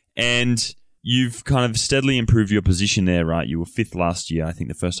bike. And you've kind of steadily improved your position there, right? You were 5th last year. I think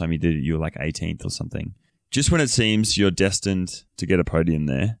the first time you did it, you were like 18th or something. Just when it seems you're destined to get a podium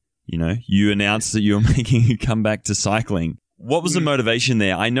there, you announced that you were making a comeback to cycling. What was the motivation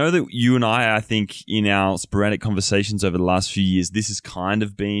there? I know that you and I think in our sporadic conversations over the last few years, this has kind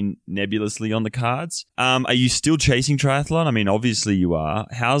of been nebulously on the cards. Are you still chasing triathlon? I mean, obviously you are.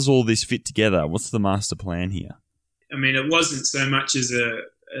 How's all this fit together? What's the master plan here? It wasn't so much as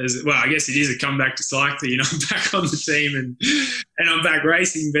I guess it is a comeback to cycling. I'm back on the team and I'm back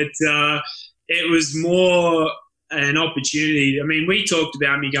racing, but it was more an opportunity. We talked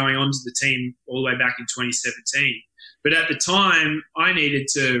about me going onto the team all the way back in 2017. But at the time, I needed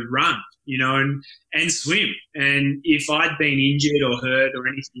to run, and swim. And if I'd been injured or hurt or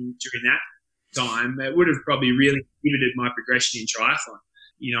anything during that time, it would have probably really inhibited my progression in triathlon.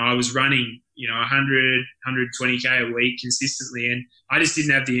 I was running, 100, 120K a week consistently, and I just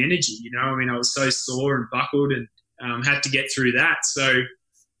didn't have the energy, I was so sore and buckled and had to get through that. So,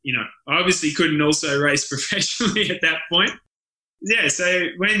 I obviously couldn't also race professionally at that point. Yeah, so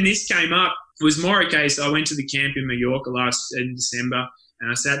when this came up, it was more a case, I went to the camp in Mallorca in December, and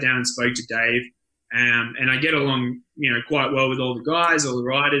I sat down and spoke to Dave, and I get along, quite well with all the guys, all the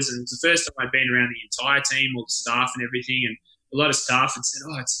riders, and it's the first time I'd been around the entire team, all the staff and everything, and a lot of staff had said,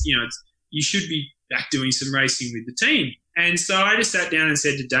 you should be back doing some racing with the team. And so I just sat down and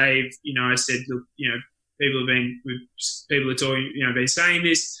said to Dave, I said, look, people are talking, been saying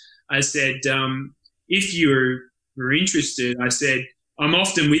this. I said, if you were interested, I said, I'm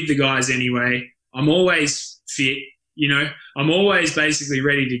often with the guys anyway. I'm always fit, I'm always basically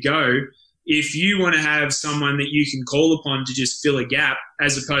ready to go. If you want to have someone that you can call upon to just fill a gap,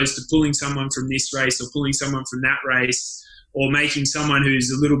 as opposed to pulling someone from this race or pulling someone from that race, or making someone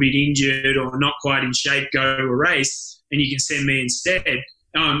who's a little bit injured or not quite in shape go to a race, and you can send me instead,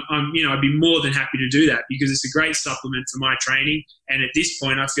 I'd be more than happy to do that, because it's a great supplement for my training. And at this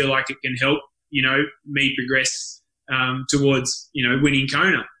point, I feel like it can help, me progress towards, winning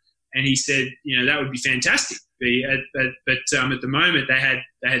Kona. And he said, that would be fantastic. But at the moment they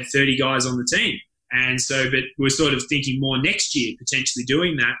had 30 guys on the team. And so, but we're sort of thinking more next year, potentially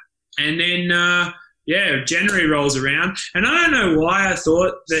doing that. And then, January rolls around, and I don't know why I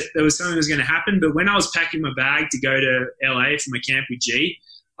thought that there was something that was going to happen. But when I was packing my bag to go to LA for my camp with G,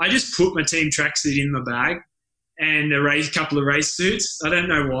 I just put my team tracksuit in my bag and a couple of race suits. I don't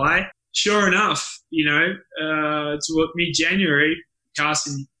know why. Sure enough, it's what mid-January,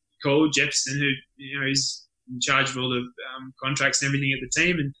 Carson called Jefferson, who, is in charge of all the contracts and everything at the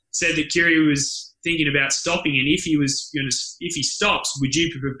team, and said that Kiri was thinking about stopping, and if he stops, would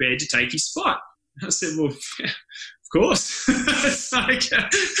you be prepared to take his spot? I said, well, of course. It's like a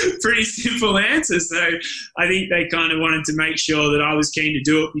pretty simple answer. So I think they kind of wanted to make sure that I was keen to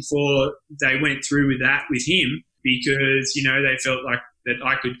do it before they went through with that with him, because, they felt like that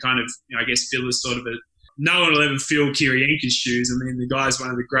I could kind of, fill as sort of no one will ever fill Kirienka's shoes. I mean, the guy's one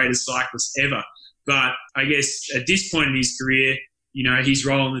of the greatest cyclists ever. But I guess at this point in his career, his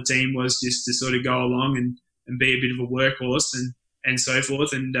role on the team was just to sort of go along and be a bit of a workhorse and so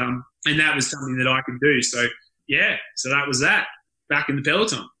forth. And that was something that I could do. So, so that was that, back in the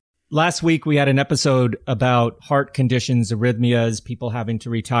peloton. Last week, we had an episode about heart conditions, arrhythmias, people having to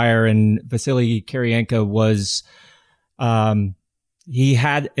retire. And Vasily Kirienka was, he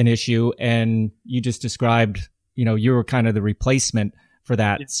had an issue, and you just described, you were kind of the replacement for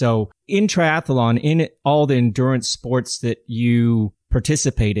that. Yeah. So in triathlon, in all the endurance sports that you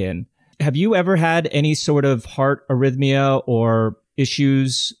participate in, have you ever had any sort of heart arrhythmia or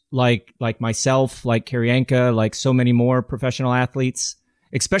issues like myself, like Kirienka, like so many more professional athletes,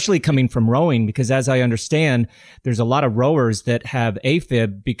 especially coming from rowing? Because as I understand, there's a lot of rowers that have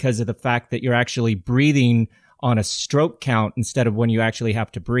AFib because of the fact that you're actually breathing on a stroke count instead of when you actually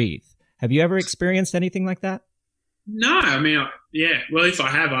have to breathe. Have you ever experienced anything like that? No, I mean, yeah. Well, if I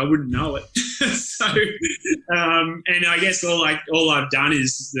have, I wouldn't know it. So, and I guess all I've done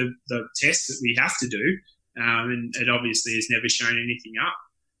is the tests that we have to do, and it obviously has never shown anything up.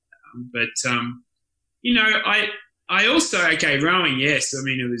 I also, rowing, yes. I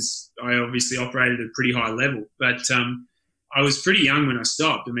mean, I obviously operated at a pretty high level, but I was pretty young when I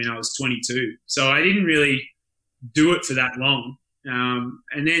stopped. I mean, I was 22, so I didn't really do it for that long.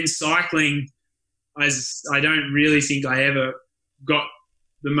 And then cycling, I don't really think I ever got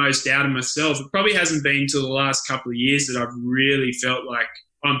the most out of myself. It probably hasn't been till the last couple of years that I've really felt like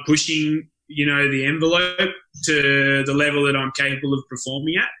I'm pushing, the envelope to the level that I'm capable of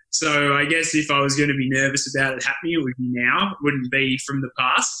performing at. So I guess if I was going to be nervous about it happening, it would be now. It wouldn't be from the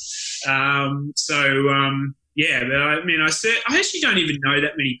past. But I mean, I actually don't even know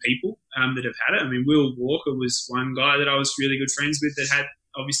that many people that have had it. I mean, Will Walker was one guy that I was really good friends with that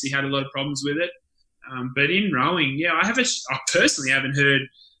obviously had a lot of problems with it. But in rowing, yeah, I personally haven't heard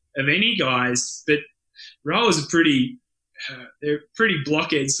of any guys, but rowers are they're a pretty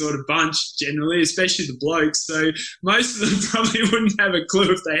blockhead sort of bunch generally, especially the blokes. So most of them probably wouldn't have a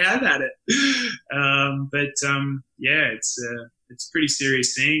clue if they had it. It's a pretty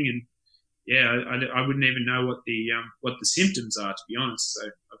serious thing, and yeah, I wouldn't even know what the symptoms are, to be honest. So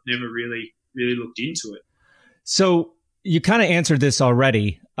I've never really looked into it. So you kind of answered this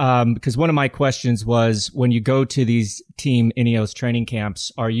already, because one of my questions was, when you go to these Team Ineos training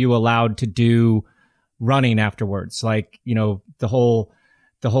camps, are you allowed to do running afterwards? Like, the whole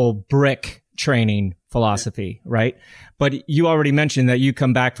brick training philosophy, right? But you already mentioned that you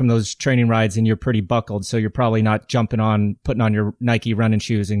come back from those training rides and you're pretty buckled. So you're probably not putting on your Nike running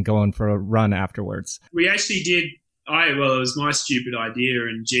shoes and going for a run afterwards. We actually did. It was my stupid idea,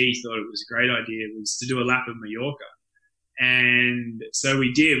 and G thought it was a great idea, was to do a lap of Mallorca. And so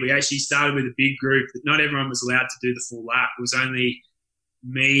we did. We actually started with a big group that not everyone was allowed to do the full lap. It was only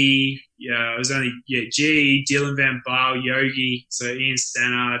me, G, Dylan Van Baal, Yogi, so Ian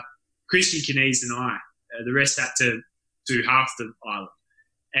Stannard, Christian Knees and I. The rest had to do half the island.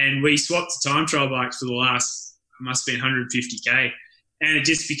 And we swapped the time trial bikes for the last, it must have been 150K. And it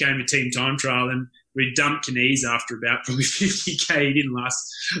just became a team time trial. And we dumped Knees after about probably 50K. He didn't last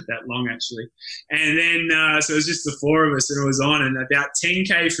that long, actually. And then, so it was just the four of us, and it was on. And about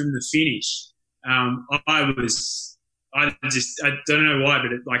 10K from the finish, I don't know why,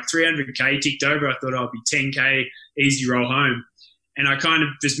 but at like 300K ticked over, I thought I'll be 10K, easy roll home. And I kind of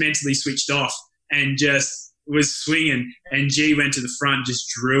just mentally switched off and just was swinging. And G went to the front, just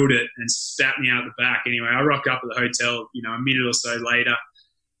drilled it and spat me out the back. Anyway, I rock up at the hotel, a minute or so later.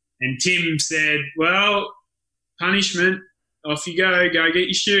 And Tim said, well, punishment, off you go get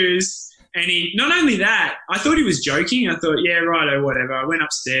your shoes. And he, not only that, I thought he was joking. I thought, yeah, righto, whatever. I went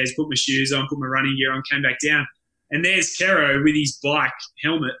upstairs, put my shoes on, put my running gear on, came back down. And there's Kero with his bike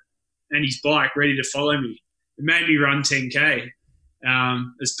helmet and his bike ready to follow me. It made me run 10K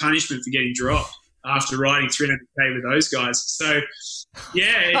as punishment for getting dropped after riding 300K with those guys. So,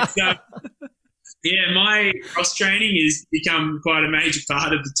 yeah, my cross training has become quite a major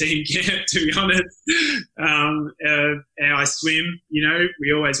part of the team camp, to be honest. I swim,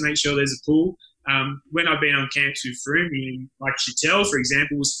 we always make sure there's a pool. When I've been on camps with Froome, like Chattel, for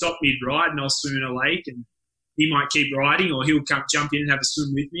example, will stop mid-ride and I'll swim in a lake, and he might keep riding, or he'll jump in and have a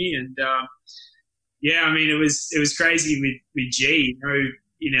swim with me. And I mean, it was crazy with G.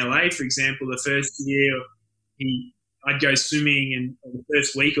 In LA, for example, the first year I'd go swimming, and the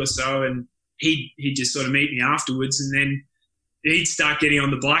first week or so, and he'd just sort of meet me afterwards, and then he'd start getting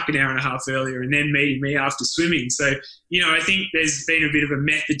on the bike an hour and a half earlier, and then meeting me after swimming. So, I think there's been a bit of a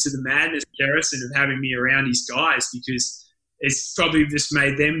method to the madness, Harrison, of having me around his guys, because it's probably just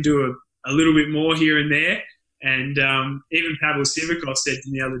made them do a little bit more here and there. And even Pavel Sivakov said to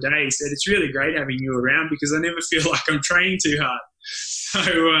me the other day, he said, it's really great having you around because I never feel like I'm training too hard. So,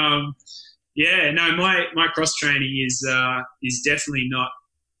 my cross training is definitely not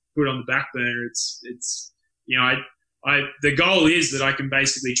put on the back burner. It's the goal is that I can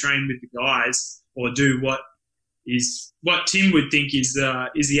basically train with the guys, or do what Tim would think is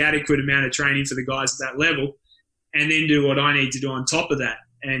the adequate amount of training for the guys at that level, and then do what I need to do on top of that.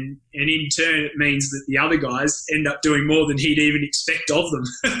 And in turn, it means that the other guys end up doing more than he'd even expect of them.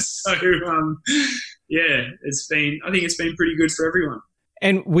 So, I think it's been pretty good for everyone.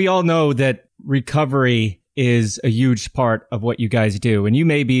 And we all know that recovery is a huge part of what you guys do. And you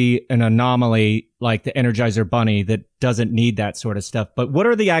may be an anomaly like the Energizer Bunny that doesn't need that sort of stuff. But what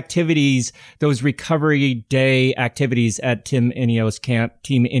are the activities, those recovery day activities at Team Ineos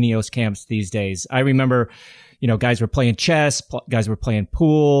camps these days? I remember, guys were playing chess, guys were playing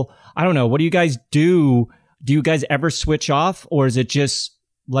pool. I don't know. What do you guys do? Do you guys ever switch off, or is it just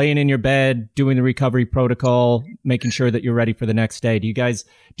laying in your bed, doing the recovery protocol, making sure that you're ready for the next day? Do you guys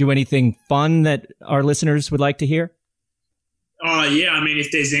do anything fun that our listeners would like to hear? Oh, yeah. I mean,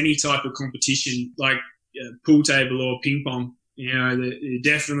 if there's any type of competition like pool table or ping pong,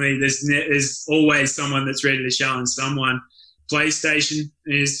 definitely there's always someone that's ready to challenge someone. PlayStation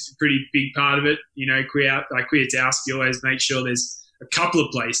is a pretty big part of it. Kwiatkowski always makes sure there's a couple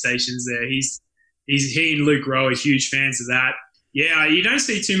of PlayStations there. He and Luke Rowe are huge fans of that. Yeah, you don't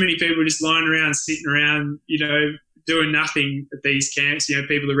see too many people just lying around, sitting around, doing nothing at these camps.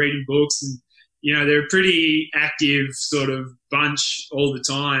 People are reading books and, they're a pretty active sort of bunch all the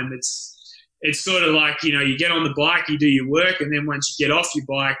time. It's sort of like, you get on the bike, you do your work, and then once you get off your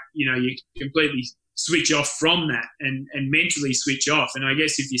bike, you completely switch off from that and mentally switch off. And I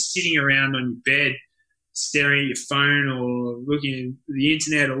guess if you're sitting around on your bed staring at your phone or looking at the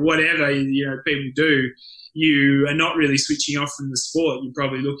internet or whatever, people do, you are not really switching off from the sport. You're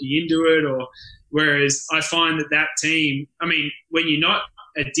probably looking into it. Whereas I find that team, I mean, when you're not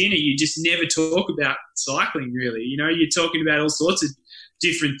at dinner, you just never talk about cycling really. You're talking about all sorts of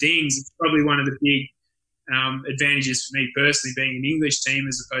different things. It's probably one of the big advantages for me personally, being an English team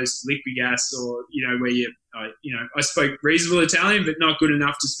as opposed to Liquigas, or where I spoke reasonable Italian, but not good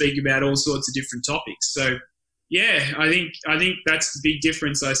enough to speak about all sorts of different topics. So yeah, I think that's the big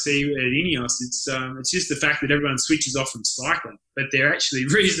difference I see at Ineos. It's just the fact that everyone switches off from cycling, but they're actually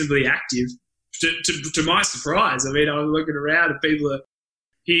reasonably active. To my surprise, I mean, I'm looking around and people are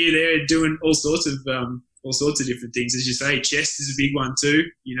here, there, doing all sorts of different things. As you say, chess is a big one too.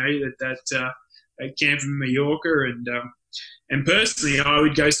 At camp in Mallorca, and personally, I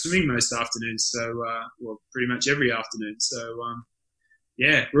would go swimming most afternoons. So, pretty much every afternoon. So,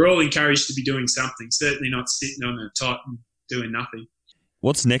 yeah, we're all encouraged to be doing something. Certainly not sitting on a tot and doing nothing.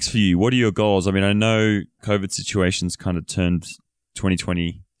 What's next for you? What are your goals? I mean, I know COVID situations kind of turned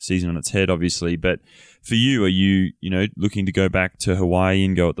 2020 season on its head, obviously, but for you, are you, looking to go back to Hawaii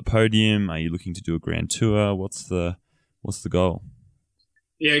and go at the podium? Are you looking to do a grand tour? What's the goal?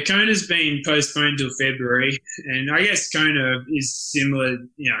 Yeah, Kona's been postponed till February, and I guess Kona is similar.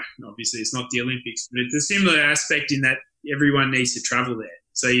 Obviously it's not the Olympics, but it's a similar aspect in that everyone needs to travel there.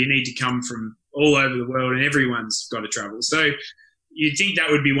 So you need to come from all over the world, and everyone's got to travel. So you'd think that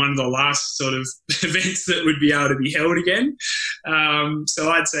would be one of the last sort of events that would be able to be held again.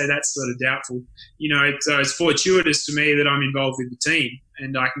 So I'd say that's sort of doubtful. So it's fortuitous to me that I'm involved with the team,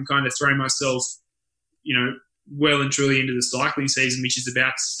 and I can kind of throw myself, well and truly into the cycling season, which is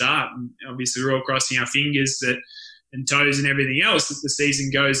about to start. And obviously we're all crossing our fingers and toes and everything else that the season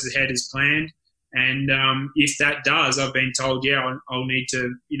goes ahead as planned. And if that does, I've been told, I'll need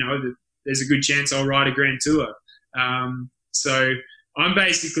to, there's a good chance I'll ride a grand tour. So I'm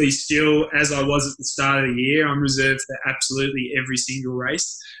basically still, as I was at the start of the year, I'm reserved for absolutely every single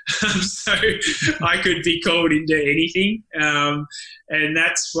race. So I could be called into anything. And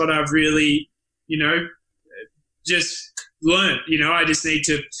that's what I've really, just learned. I just need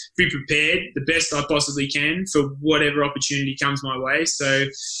to be prepared the best I possibly can for whatever opportunity comes my way. So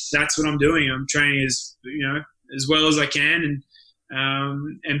that's what I'm doing. I'm training as well as I can,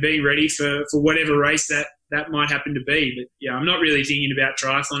 and being ready for whatever race that might happen to be. But yeah, I'm not really thinking about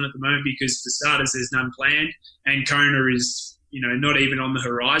triathlon at the moment because for starters, there's none planned, and Kona is not even on the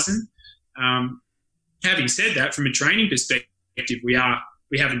horizon. Having said that, from a training perspective, we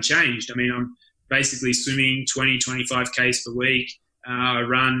haven't changed. I mean, I'm basically swimming 20, 25 Ks per week. I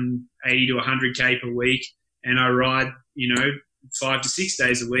run 80 to 100K per week, and I ride, 5 to 6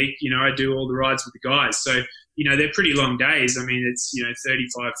 days a week. I do all the rides with the guys. So, they're pretty long days. I mean, it's,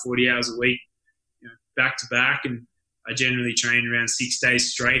 35, 40 hours a week, back to back. And I generally train around 6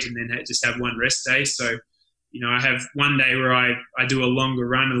 days straight and then just have one rest day. So, I have one day where I do a longer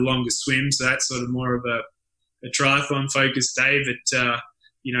run and a longer swim. So that's sort of more of a triathlon focused day. But,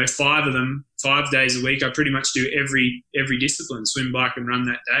 5 of them, 5 days a week, I pretty much do every discipline, swim, bike and run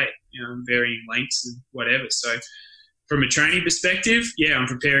that day, varying lengths and whatever. So from a training perspective, I'm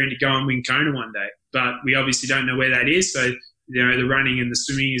preparing to go and win Kona one day, but we obviously don't know where that is. So, the running and the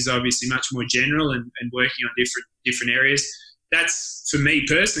swimming is obviously much more general and working on different areas. That's, for me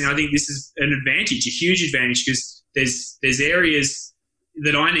personally, I think this is an advantage, a huge advantage, because there's areas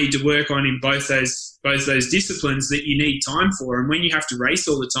that I need to work on in both those disciplines that you need time for. And when you have to race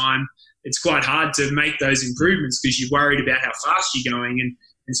all the time, it's quite hard to make those improvements because you're worried about how fast you're going and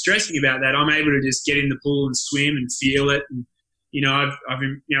stressing about that. I'm able to just get in the pool and swim and feel it. And,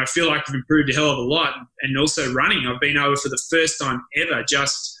 I feel like I've improved a hell of a lot. And also running, I've been able for the first time ever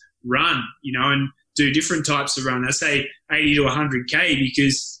just run, and do different types of run. I say 80 to 100K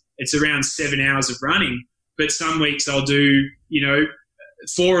because it's around 7 hours of running. But some weeks I'll do,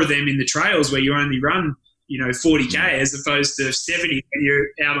 4 of them in the trails where you only run, 40K as opposed to 70 when you're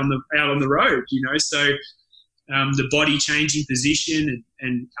out on the road, So the body changing position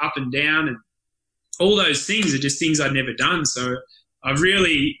and up and down and all those things are just things I'd never done. So I've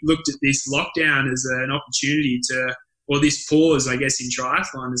really looked at this lockdown as an opportunity or this pause, I guess, in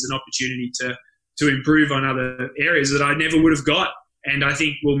triathlon as an opportunity to improve on other areas that I never would have got. And I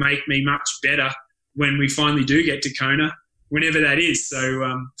think will make me much better when we finally do get to Kona, whenever that is. So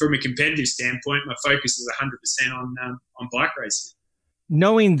from a competitive standpoint, my focus is 100% on bike racing.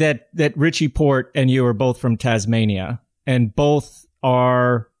 Knowing that Richie Porte and you are both from Tasmania and both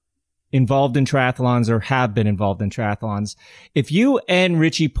are involved in triathlons or have been involved in triathlons, if you and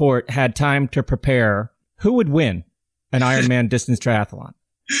Richie Porte had time to prepare, who would win an Ironman distance triathlon?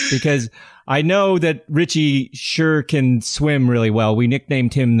 Because I know that Richie sure can swim really well. We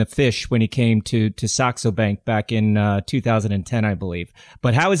nicknamed him the Fish when he came to Saxo Bank back in 2010, I believe.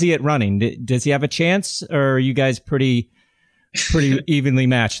 But how is he at running? Does he have a chance, or are you guys pretty evenly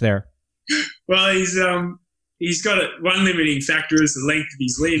matched there? Well, he's got one limiting factor is the length of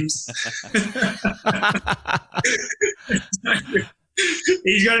his limbs.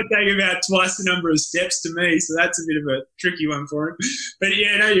 He's got to take about twice the number of steps to me, so that's a bit of a tricky one for him. But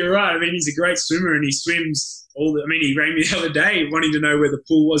yeah, no, you're right. I mean, he's a great swimmer and he swims he rang me the other day wanting to know where the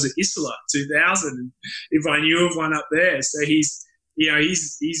pool was at Isola 2000 and if I knew of one up there. So he's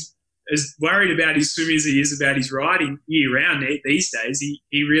as worried about his swimming as he is about his riding year round these days.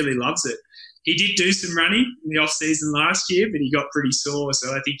 He really loves it. He did do some running in the off season last year, but he got pretty sore.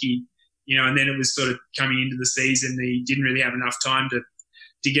 So I think and then it was sort of coming into the season. He didn't really have enough time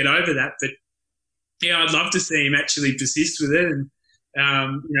to get over that. But yeah, I'd love to see him actually persist with it and,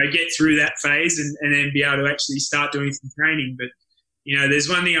 get through that phase and then be able to actually start doing some training. But, there's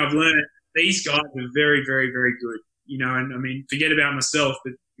one thing I've learned. These guys are very, very, very good, and I mean, forget about myself,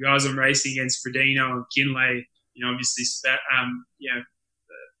 but the guys I'm racing against, Frodeno and Kinley, obviously,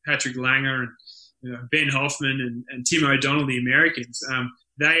 Patrick Langer and Ben Hoffman and Tim O'Donnell, the Americans,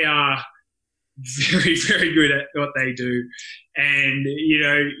 they are very, very good at what they do. And,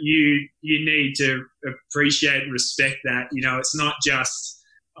 you need to appreciate and respect that. It's not just,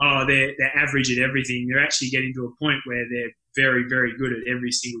 they're average at everything. They're actually getting to a point where they're very, very good at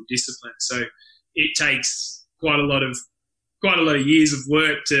every single discipline. So it takes quite a lot of years of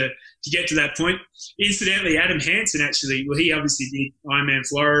work to get to that point. Incidentally, Adam Hansen he obviously did Ironman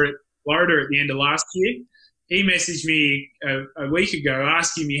Florida at the end of last year. He messaged me a week ago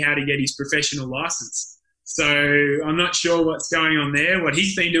asking me how to get his professional license. So I'm not sure what's going on there, what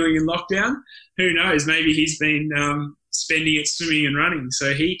he's been doing in lockdown. Who knows? Maybe he's been spending it swimming and running.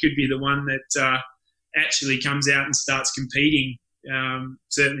 So he could be the one that actually comes out and starts competing,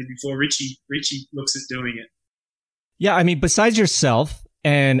 certainly before Richie looks at doing it. Yeah, I mean, besides yourself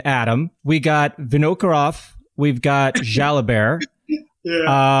and Adam, we got Vinokurov, we've got Jalabert.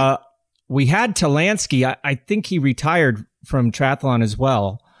 Yeah. We had Talansky. I think he retired from triathlon as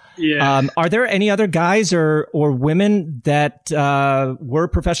well. Yeah. Are there any other guys or women that were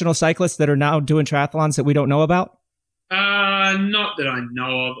professional cyclists that are now doing triathlons that we don't know about? Not that I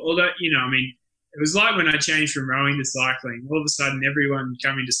know of. Although, it was like when I changed from rowing to cycling. All of a sudden, everyone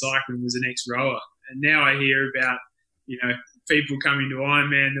coming to cycling was an ex-rower. And now I hear about, people coming to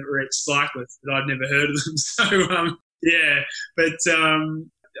Ironman that were ex-cyclists, but I'd never heard of them. So, yeah. But,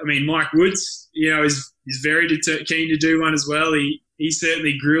 Mike Woods, is very keen to do one as well. He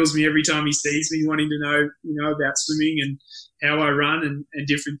certainly grills me every time he sees me, wanting to know, about swimming and how I run and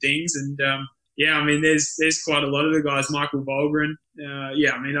different things. And there's quite a lot of the guys. Michael Volgren,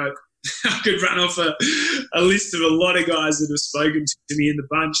 I could run off a list of a lot of guys that have spoken to me in the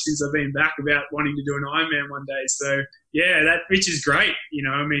bunch since I've been back about wanting to do an Ironman one day. So yeah, which is great.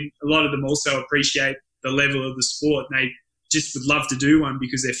 A lot of them also appreciate the level of the sport and they just would love to do one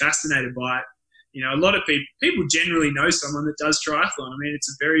because they're fascinated by it. A lot of people generally know someone that does triathlon. It's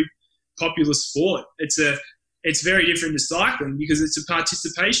a very popular sport. It's very different to cycling because it's a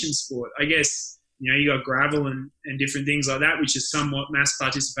participation sport. I guess, you got gravel and different things like that, which is somewhat mass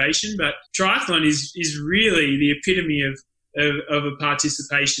participation. But triathlon is really the epitome of a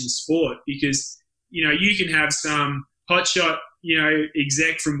participation sport because, you can have some hotshot,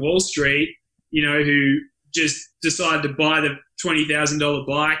 exec from Wall Street, who just decide to buy the $20,000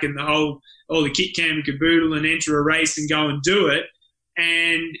 bike and all the kit cam and caboodle and enter a race and go and do it.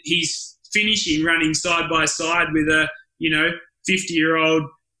 And he's finishing running side by side with a, 50-year-old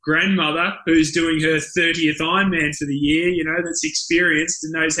grandmother who's doing her 30th Ironman for the year, that's experienced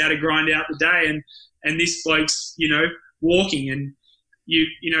and knows how to grind out the day. And and this bloke's, walking, and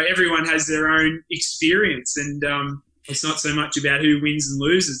everyone has their own experience, and it's not so much about who wins and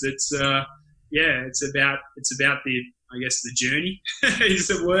loses. It's about the journey is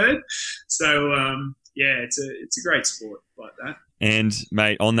the word. So it's a great sport like that. And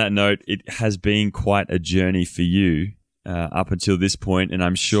mate, on that note, it has been quite a journey for you up until this point, and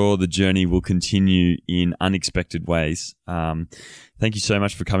I'm sure the journey will continue in unexpected ways. Thank you so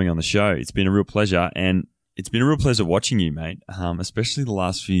much for coming on the show. It's been a real pleasure, and it's been a real pleasure watching you, mate, especially the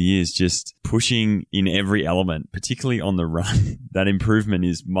last few years, just pushing in every element, particularly on the run. That improvement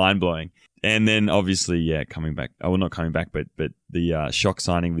is mind-blowing. And then obviously, coming back. Oh, well, not coming back, but the shock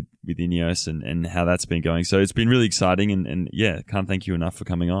signing with Ineos and how that's been going. So it's been really exciting, and can't thank you enough for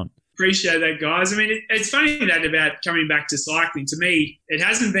coming on. Appreciate that, guys. I mean, it's funny that about coming back to cycling. To me, it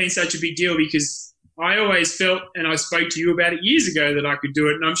hasn't been such a big deal because I always felt, and I spoke to you about it years ago, that I could do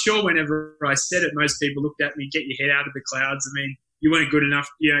it. And I'm sure whenever I said it, most people looked at me, get your head out of the clouds. I mean, you weren't good enough.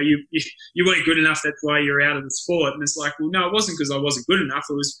 You weren't good enough. That's why you're out of the sport. And it's like, well, no, it wasn't because I wasn't good enough.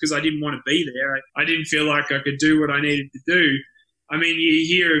 It was because I didn't want to be there. I didn't feel like I could do what I needed to do. I mean, you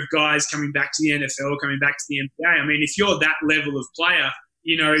hear of guys coming back to the NFL, coming back to the NBA. I mean, if you're that level of player,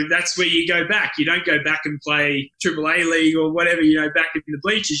 that's where you go back. You don't go back and play AAA league or whatever, back in the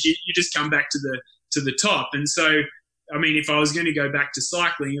bleachers. You just come back to the top. And so, I mean, if I was going to go back to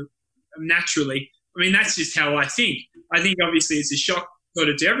cycling, naturally, I mean, that's just how I think. I think obviously it's a shock sort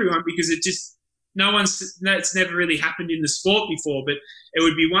of to everyone because it's never really happened in the sport before, but it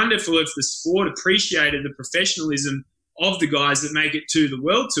would be wonderful if the sport appreciated the professionalism of the guys that make it to the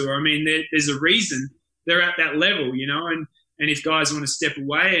World Tour. I mean, there's a reason they're at that level, and if guys want to step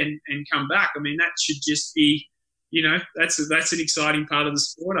away and come back, I mean, that should just be, that's an exciting part of the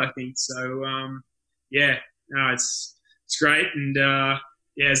sport, I think. So, it's great. And,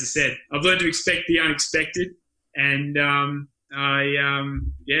 as I said, I've learned to expect the unexpected, and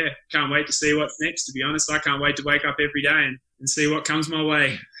can't wait to see what's next, to be honest. I can't wait to wake up every day and see what comes my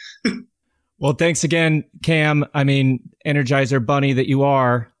way. Well, thanks again, Cam. I mean, Energizer Bunny that you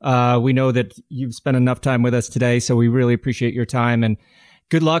are. We know that you've spent enough time with us today, so we really appreciate your time. And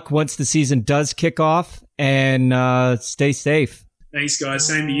good luck once the season does kick off, and stay safe. Thanks, guys.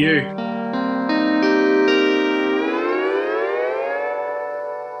 Same to you.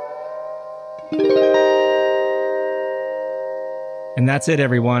 And that's it,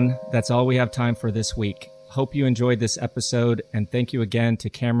 everyone. That's all we have time for this week. Hope you enjoyed this episode, and thank you again to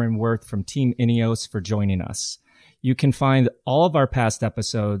Cameron Worth from Team Ineos for joining us. You can find all of our past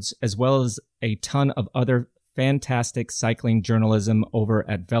episodes, as well as a ton of other fantastic cycling journalism over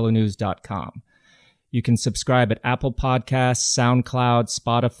at velonews.com. You can subscribe at Apple Podcasts, SoundCloud,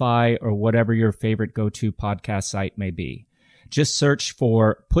 Spotify, or whatever your favorite go-to podcast site may be. Just search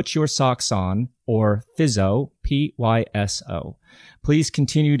for Put Your Socks On or Physo, Pyso. Please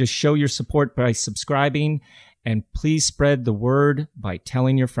continue to show your support by subscribing, and please spread the word by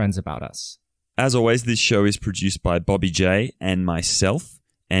telling your friends about us. As always, this show is produced by Bobby J and myself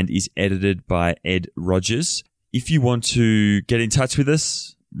and is edited by Ed Rogers. If you want to get in touch with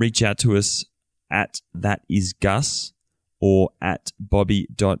us, reach out to us at thatisgus or at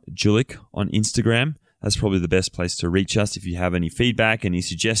bobby.julik on Instagram. That's probably the best place to reach us. If you have any feedback, any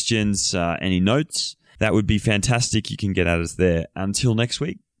suggestions, any notes, that would be fantastic. You can get at us there. Until next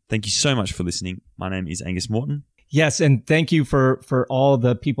week, thank you so much for listening. My name is Angus Morton. Yes, and thank you for all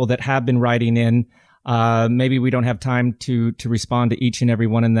the people that have been writing in. Maybe we don't have time to respond to each and every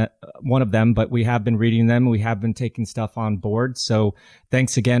one of them, but we have been reading them. We have been taking stuff on board. So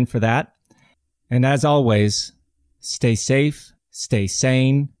thanks again for that. And as always, stay safe, stay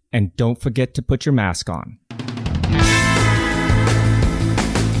sane, and don't forget to put your mask on.